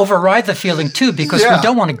want to override the feeling too, because we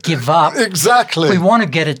don't want to give up. Exactly. We want to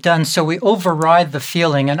get it done, so we override the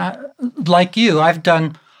feeling. And like you, I've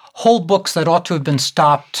done whole books that ought to have been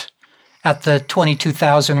stopped at the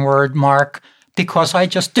 22,000 word mark because I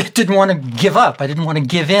just didn't want to give up. I didn't want to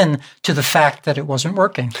give in to the fact that it wasn't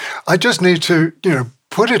working. I just need to,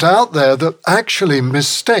 put it out there that actually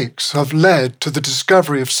mistakes have led to the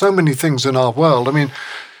discovery of so many things in our world. I mean,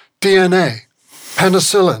 DNA,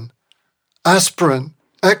 penicillin, aspirin,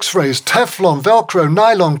 X-rays, Teflon, Velcro,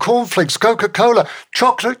 nylon, cornflakes, Coca-Cola,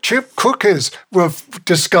 chocolate chip cookies were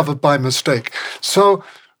discovered by mistake. So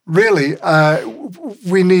really,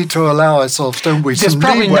 we need to allow ourselves, don't we? There's some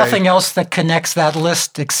probably leeway. nothing else that connects that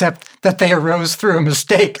list except that they arose through a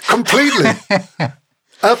mistake. Completely.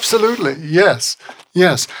 Absolutely. Yes.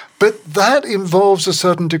 Yes. But that involves a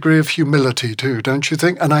certain degree of humility too, don't you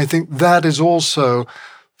think? And I think that is also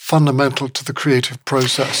fundamental to the creative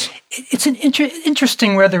process. It's an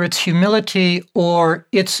interesting whether it's humility or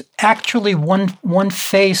it's actually one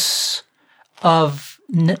face of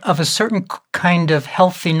a certain kind of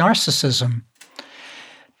healthy narcissism.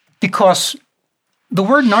 Because the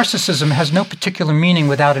word narcissism has no particular meaning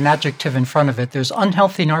without an adjective in front of it. There's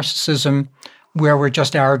unhealthy narcissism, where we're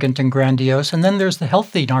just arrogant and grandiose. And then there's the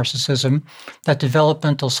healthy narcissism that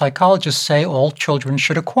developmental psychologists say all children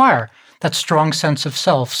should acquire. That strong sense of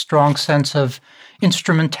self, strong sense of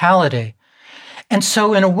instrumentality. And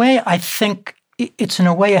so in a way, I think it's in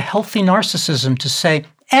a way a healthy narcissism to say,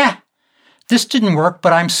 this didn't work,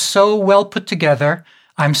 but I'm so well put together,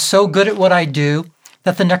 I'm so good at what I do,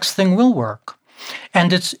 that the next thing will work.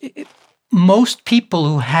 And most people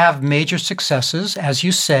who have major successes, as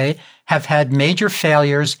you say, have had major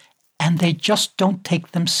failures, and they just don't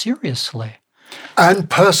take them seriously. And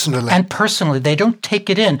personally, they don't take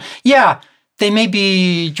it in. Yeah, they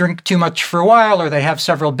maybe drink too much for a while, or they have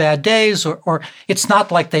several bad days, or it's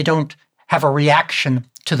not like they don't have a reaction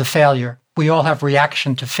to the failure. We all have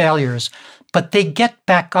reaction to failures, but they get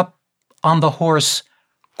back up on the horse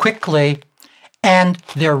quickly, and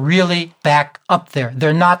they're really back up there.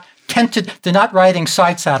 They're not they're not riding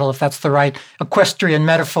side saddle, if that's the right equestrian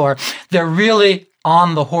metaphor. They're really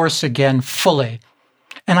on the horse again fully.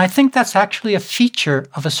 And I think that's actually a feature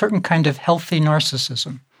of a certain kind of healthy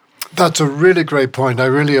narcissism. That's a really great point. I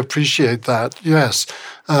really appreciate that, yes.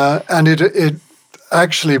 And it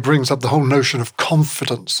actually brings up the whole notion of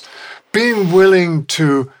confidence. Being willing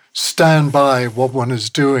to stand by what one is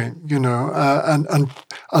doing, and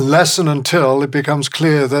unless and until it becomes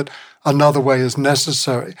clear that another way is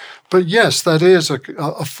necessary. But yes, that is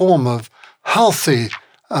a form of healthy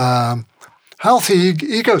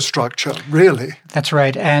ego structure, really. That's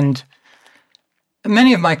right. And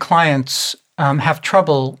many of my clients have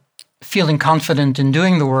trouble feeling confident in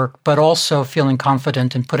doing the work, but also feeling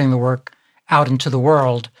confident in putting the work out into the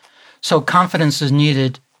world. So confidence is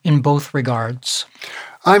needed in both regards.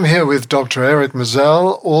 I'm here with Dr. Eric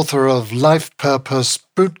Mazel, author of Life Purpose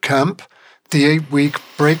Bootcamp, the 8-week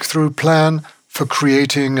breakthrough plan for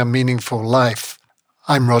creating a meaningful life.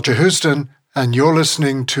 I'm Roger Houston, and you're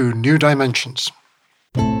listening to New Dimensions.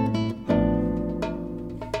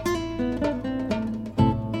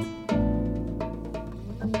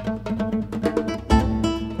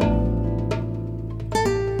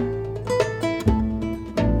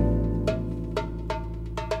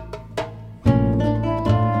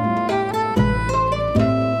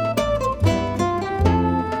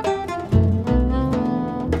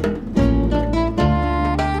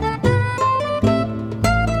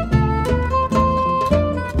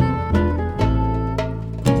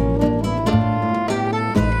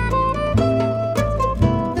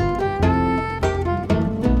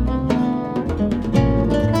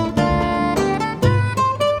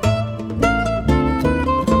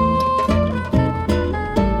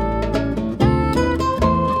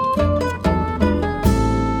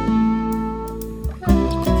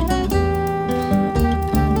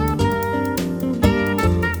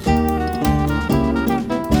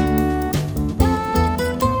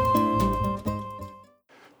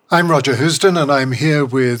 I'm Roger Houston, and I'm here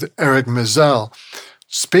with Eric Mazel,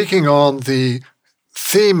 speaking on the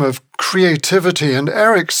theme of creativity. And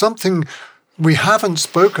Eric, something we haven't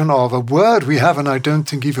spoken of, a word we haven't, I don't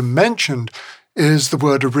think, even mentioned, is the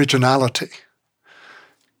word originality.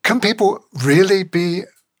 Can people really be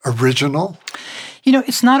original?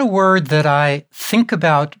 It's not a word that I think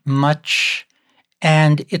about much,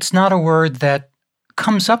 and it's not a word that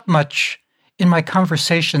comes up much in my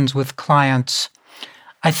conversations with clients.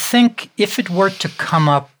 I think if it were to come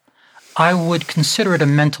up, I would consider it a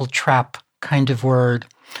mental trap kind of word.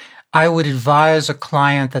 I would advise a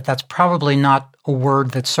client that that's probably not a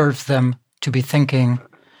word that serves them to be thinking,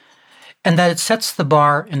 and that it sets the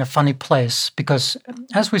bar in a funny place because,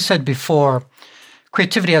 as we said before,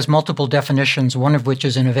 creativity has multiple definitions, one of which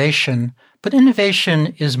is innovation, but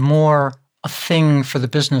innovation is more a thing for the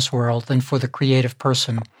business world than for the creative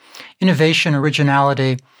person. Innovation,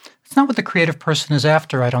 originality, it's not what the creative person is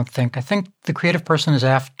after, I don't think. I think the creative person is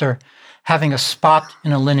after having a spot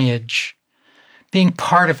in a lineage, being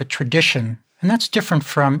part of a tradition, and that's different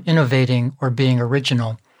from innovating or being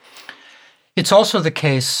original. It's also the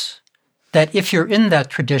case that if you're in that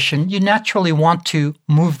tradition, you naturally want to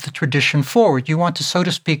move the tradition forward. You want to, so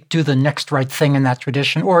to speak, do the next right thing in that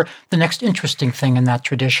tradition or the next interesting thing in that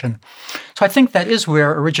tradition. So I think that is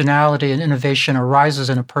where originality and innovation arises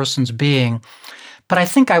in a person's being. But I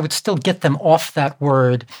think I would still get them off that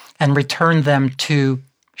word and return them to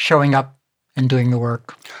showing up and doing the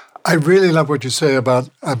work. I really love what you say about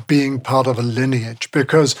being part of a lineage,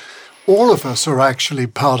 because all of us are actually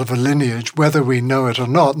part of a lineage, whether we know it or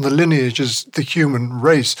not. And the lineage is the human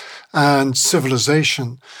race and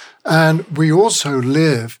civilization. And we also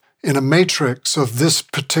live in a matrix of this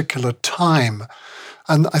particular time.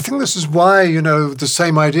 And I think this is why, the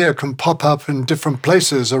same idea can pop up in different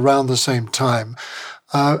places around the same time,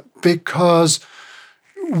 because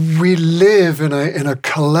we live in a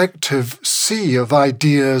collective sea of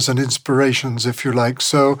ideas and inspirations, if you like.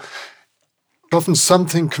 So often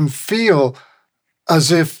something can feel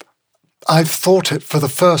as if I've thought it for the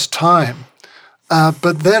first time.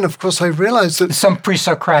 But then, of course, I realized that... Some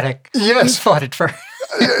pre-Socratic. Yes. Thought it first.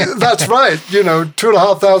 That's right,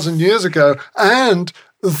 2,500 years ago. And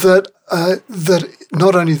that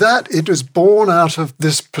not only that, it was born out of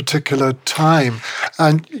this particular time.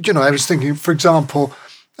 And, I was thinking, for example,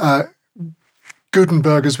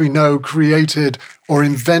 Gutenberg, as we know, created or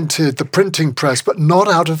invented the printing press, but not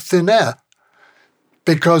out of thin air,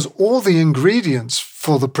 because all the ingredients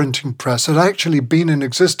for the printing press had actually been in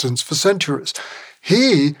existence for centuries.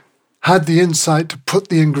 He had the insight to put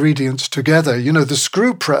the ingredients together. The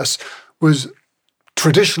screw press was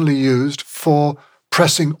traditionally used for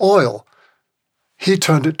pressing oil. He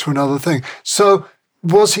turned it to another thing. So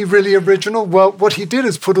was he really original? Well, what he did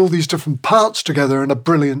is put all these different parts together in a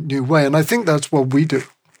brilliant new way, and I think that's what we do.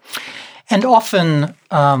 And often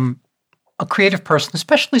a creative person,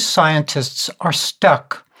 especially scientists, are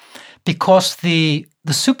stuck because the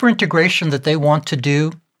super integration that they want to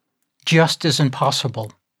do just isn't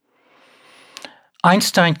possible.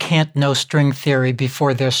 Einstein can't know string theory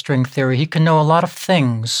before there's string theory. He can know a lot of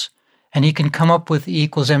things, and he can come up with E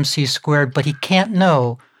equals mc squared, but he can't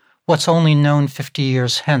know what's only known 50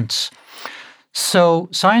 years hence. So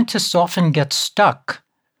scientists often get stuck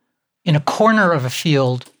in a corner of a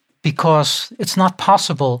field because it's not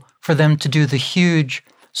possible for them to do the huge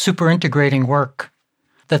super integrating work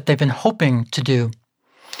that they've been hoping to do.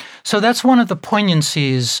 So that's one of the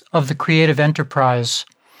poignancies of the creative enterprise,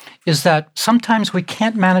 is that sometimes we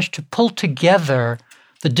can't manage to pull together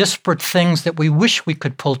the disparate things that we wish we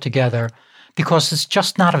could pull together because it's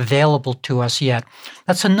just not available to us yet.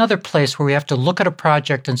 That's another place where we have to look at a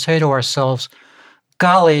project and say to ourselves,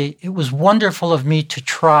 golly, it was wonderful of me to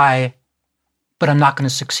try, but I'm not going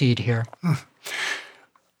to succeed here.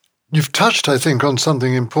 You've touched, I think, on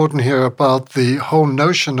something important here about the whole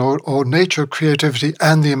notion or nature of creativity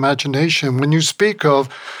and the imagination. When you speak of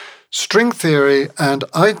string theory and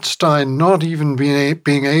Einstein not even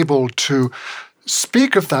being able to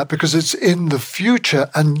speak of that because it's in the future,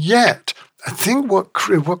 and yet I think what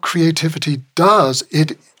creativity does,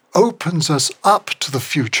 it opens us up to the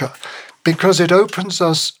future because it opens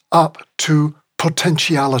us up to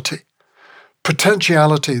potentiality.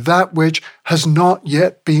 Potentiality, that which has not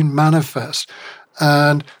yet been manifest.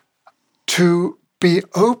 And to be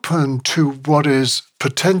open to what is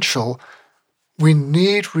potential, we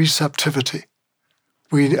need receptivity.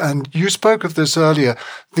 And you spoke of this earlier,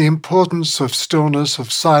 the importance of stillness,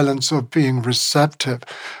 of silence, of being receptive.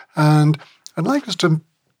 And I'd like us to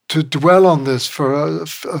dwell on this for a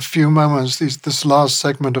few moments, this last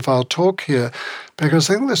segment of our talk here, because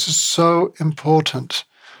I think this is so important.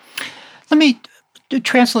 Let me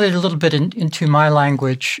translate a little bit into my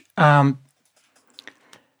language.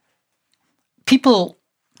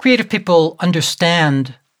 Creative people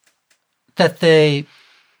understand that they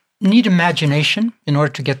need imagination in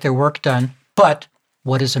order to get their work done. But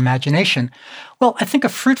what is imagination? Well, I think a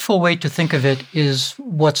fruitful way to think of it is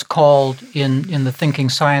what's called in the thinking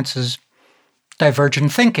sciences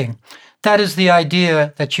divergent thinking. That is the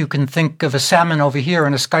idea that you can think of a salmon over here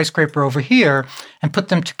and a skyscraper over here and put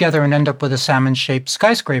them together and end up with a salmon-shaped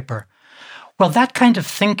skyscraper. Well, that kind of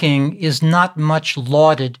thinking is not much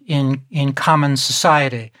lauded in common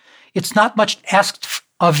society. It's not much asked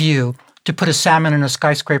of you to put a salmon and a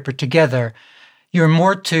skyscraper together. You're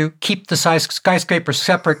more to keep the skyscraper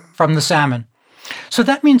separate from the salmon. So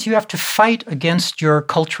that means you have to fight against your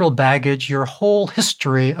cultural baggage, your whole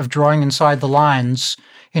history of drawing inside the lines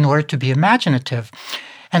in order to be imaginative.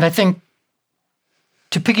 And I think,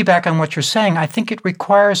 to piggyback on what you're saying, I think it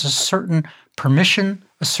requires a certain permission,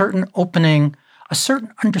 a certain opening, a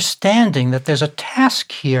certain understanding that there's a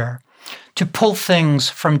task here to pull things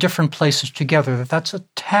from different places together, that's a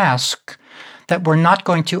task that we're not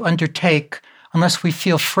going to undertake unless we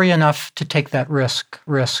feel free enough to take that risk.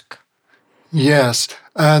 Yes,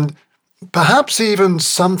 and perhaps even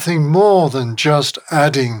something more than just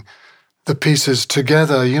adding the pieces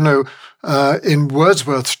together. In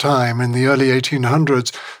Wordsworth's time, in the early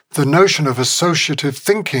 1800s, the notion of associative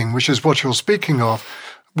thinking, which is what you're speaking of,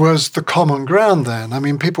 was the common ground then. I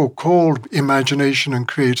mean, people called imagination and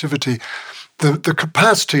creativity the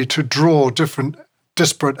capacity to draw different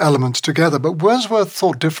disparate elements together. But Wordsworth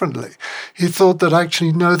thought differently. He thought that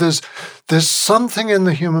actually, no, there's something in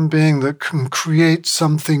the human being that can create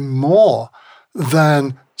something more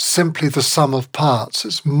than simply the sum of parts.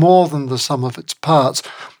 It's more than the sum of its parts.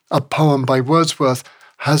 A poem by Wordsworth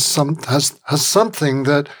has something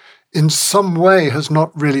that in some way has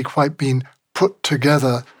not really quite been put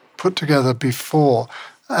together before.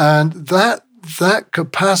 And that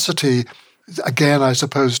capacity, again, I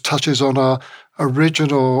suppose, touches on our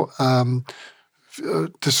original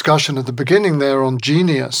discussion at the beginning there on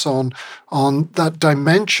genius, on that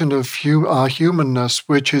dimension of our humanness,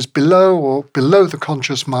 which is below the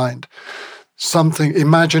conscious mind.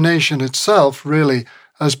 Imagination itself really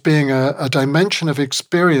as being a dimension of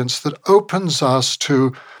experience that opens us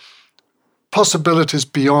to possibilities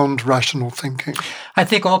beyond rational thinking. I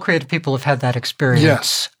think all creative people have had that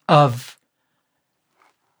experience of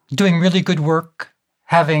doing really good work,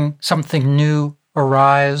 having something new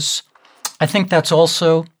arise. I think that's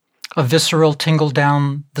also a visceral tingle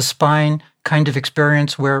down the spine kind of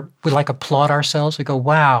experience where we applaud ourselves. We go,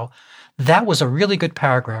 wow, that was a really good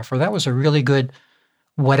paragraph, or that was a really good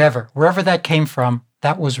whatever. Wherever that came from,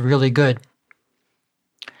 that was really good.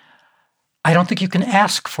 I don't think you can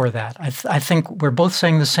ask for that. I think we're both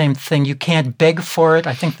saying the same thing. You can't beg for it.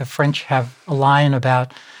 I think the French have a line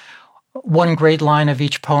about one great line of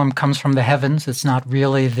each poem comes from the heavens. It's not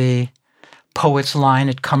really the poet's line.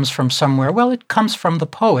 It comes from somewhere. Well, it comes from the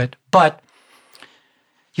poet, but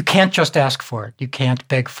you can't just ask for it. You can't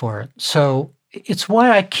beg for it. So it's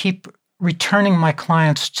why I keep returning my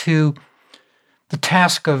clients to the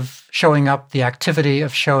task of showing up, the activity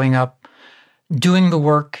of showing up, doing the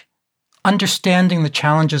work, understanding the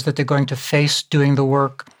challenges that they're going to face doing the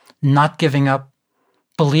work, not giving up,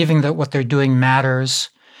 believing that what they're doing matters,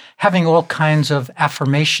 having all kinds of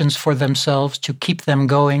affirmations for themselves to keep them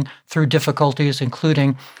going through difficulties,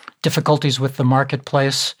 including difficulties with the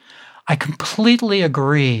marketplace. I completely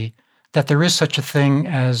agree that there is such a thing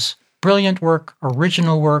as brilliant work,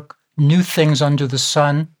 original work, new things under the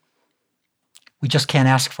sun. We just can't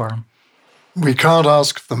ask for them. We can't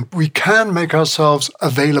ask them. We can make ourselves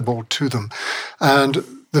available to them. And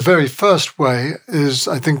the very first way is,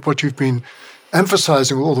 I think what you've been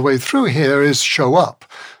emphasizing all the way through here, is show up.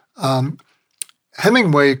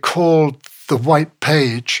 Hemingway called the white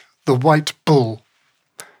page the white bull.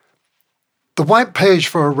 The white page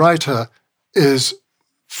for a writer is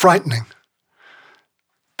frightening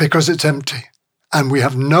because it's empty and we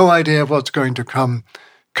have no idea what's going to come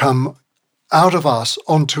out of us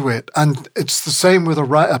onto it. And it's the same with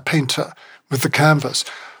a painter with the canvas.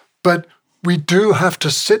 But we do have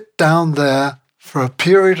to sit down there for a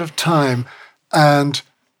period of time and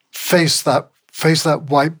face that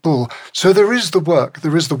white bull. So there is the work.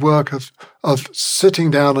 There is the work of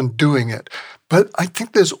sitting down and doing it. But I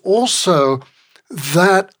think there's also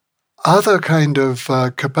that other kind of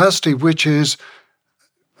capacity, which is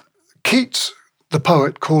Keats, the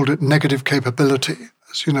poet, called it negative capability,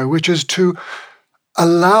 which is to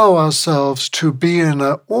allow ourselves to be in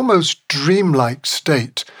an almost dreamlike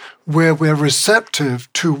state where we're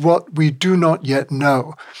receptive to what we do not yet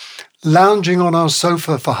know, lounging on our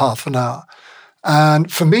sofa for half an hour.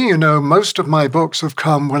 And for me, most of my books have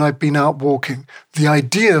come when I've been out walking. The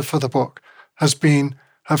idea for the book has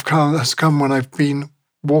come when I've been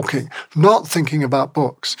walking, not thinking about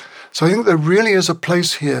books. So I think there really is a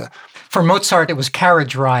place here. For Mozart, it was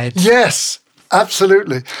carriage rides. Yes,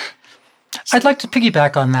 absolutely. I'd like to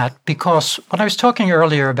piggyback on that because when I was talking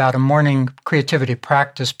earlier about a morning creativity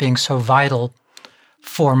practice being so vital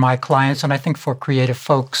for my clients, and I think for creative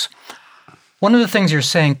folks, one of the things you're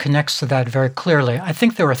saying connects to that very clearly. I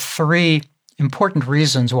think there are three important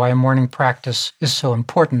reasons why a morning practice is so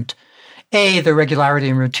important. A, the regularity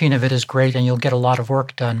and routine of it is great and you'll get a lot of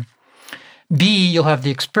work done. B, you'll have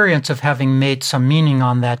the experience of having made some meaning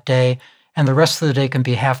on that day, and the rest of the day can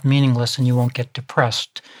be half meaningless and you won't get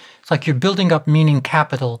depressed. It's like you're building up meaning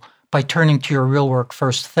capital by turning to your real work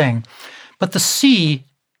first thing. But the C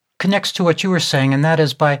connects to what you were saying, and that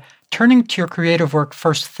is by turning to your creative work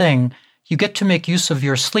first thing, you get to make use of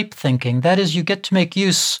your sleep thinking. That is, you get to make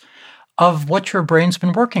use of what your brain's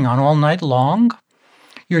been working on all night long,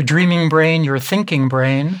 your dreaming brain, your thinking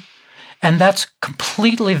brain, And that's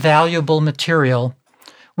completely valuable material,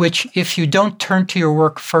 which if you don't turn to your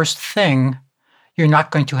work first thing, you're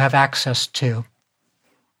not going to have access to.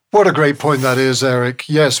 What a great point that is, Eric.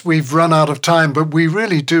 Yes, we've run out of time, but we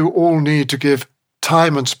really do all need to give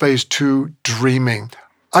time and space to dreaming.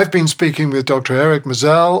 I've been speaking with Dr. Eric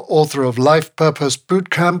Mazel, author of Life Purpose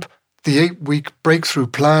Bootcamp, the 8-week breakthrough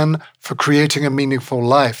plan for creating a meaningful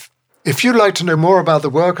life. If you'd like to know more about the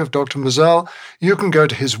work of Dr. Mazel, you can go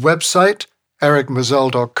to his website,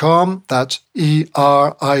 ericmazel.com. That's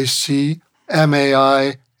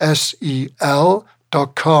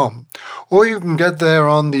EricMaisel.com. Or you can get there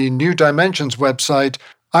on the New Dimensions website.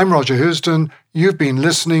 I'm Roger Houston. You've been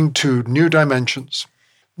listening to New Dimensions.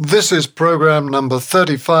 This is program number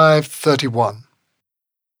 3531.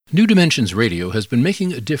 New Dimensions Radio has been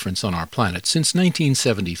making a difference on our planet since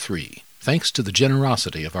 1973, thanks to the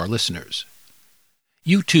generosity of our listeners.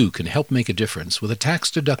 You too can help make a difference with a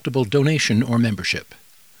tax-deductible donation or membership.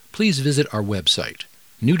 Please visit our website,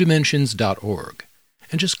 newdimensions.org,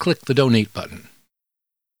 and just click the Donate button.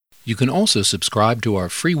 You can also subscribe to our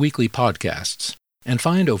free weekly podcasts and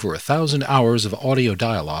find over 1,000 hours of audio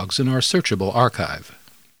dialogues in our searchable archive.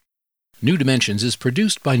 New Dimensions is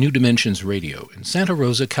produced by New Dimensions Radio in Santa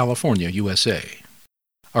Rosa, California, USA.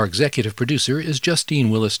 Our executive producer is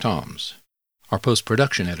Justine Willis-Toms. Our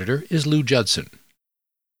post-production editor is Lou Judson.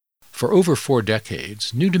 For over 4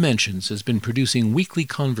 decades, New Dimensions has been producing weekly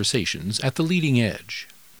conversations at the leading edge.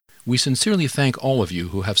 We sincerely thank all of you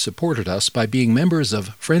who have supported us by being members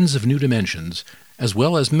of Friends of New Dimensions, as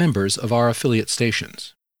well as members of our affiliate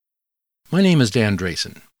stations. My name is Dan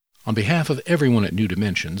Drayson. On behalf of everyone at New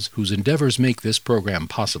Dimensions, whose endeavors make this program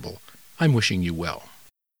possible, I'm wishing you well.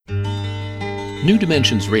 New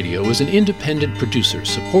Dimensions Radio is an independent producer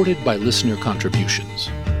supported by listener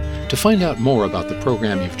contributions. To find out more about the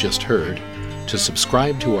program you've just heard, to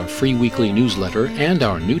subscribe to our free weekly newsletter and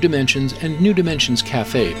our New Dimensions and New Dimensions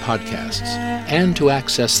Cafe podcasts, and to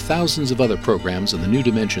access thousands of other programs in the New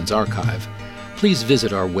Dimensions archive, please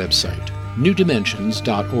visit our website,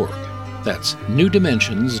 newdimensions.org. That's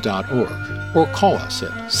newdimensions.org. Or call us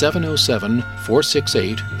at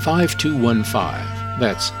 707-468-5215.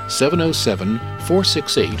 That's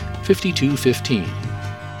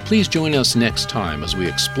 707-468-5215. Please join us next time as we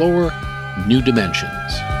explore New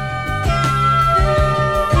Dimensions.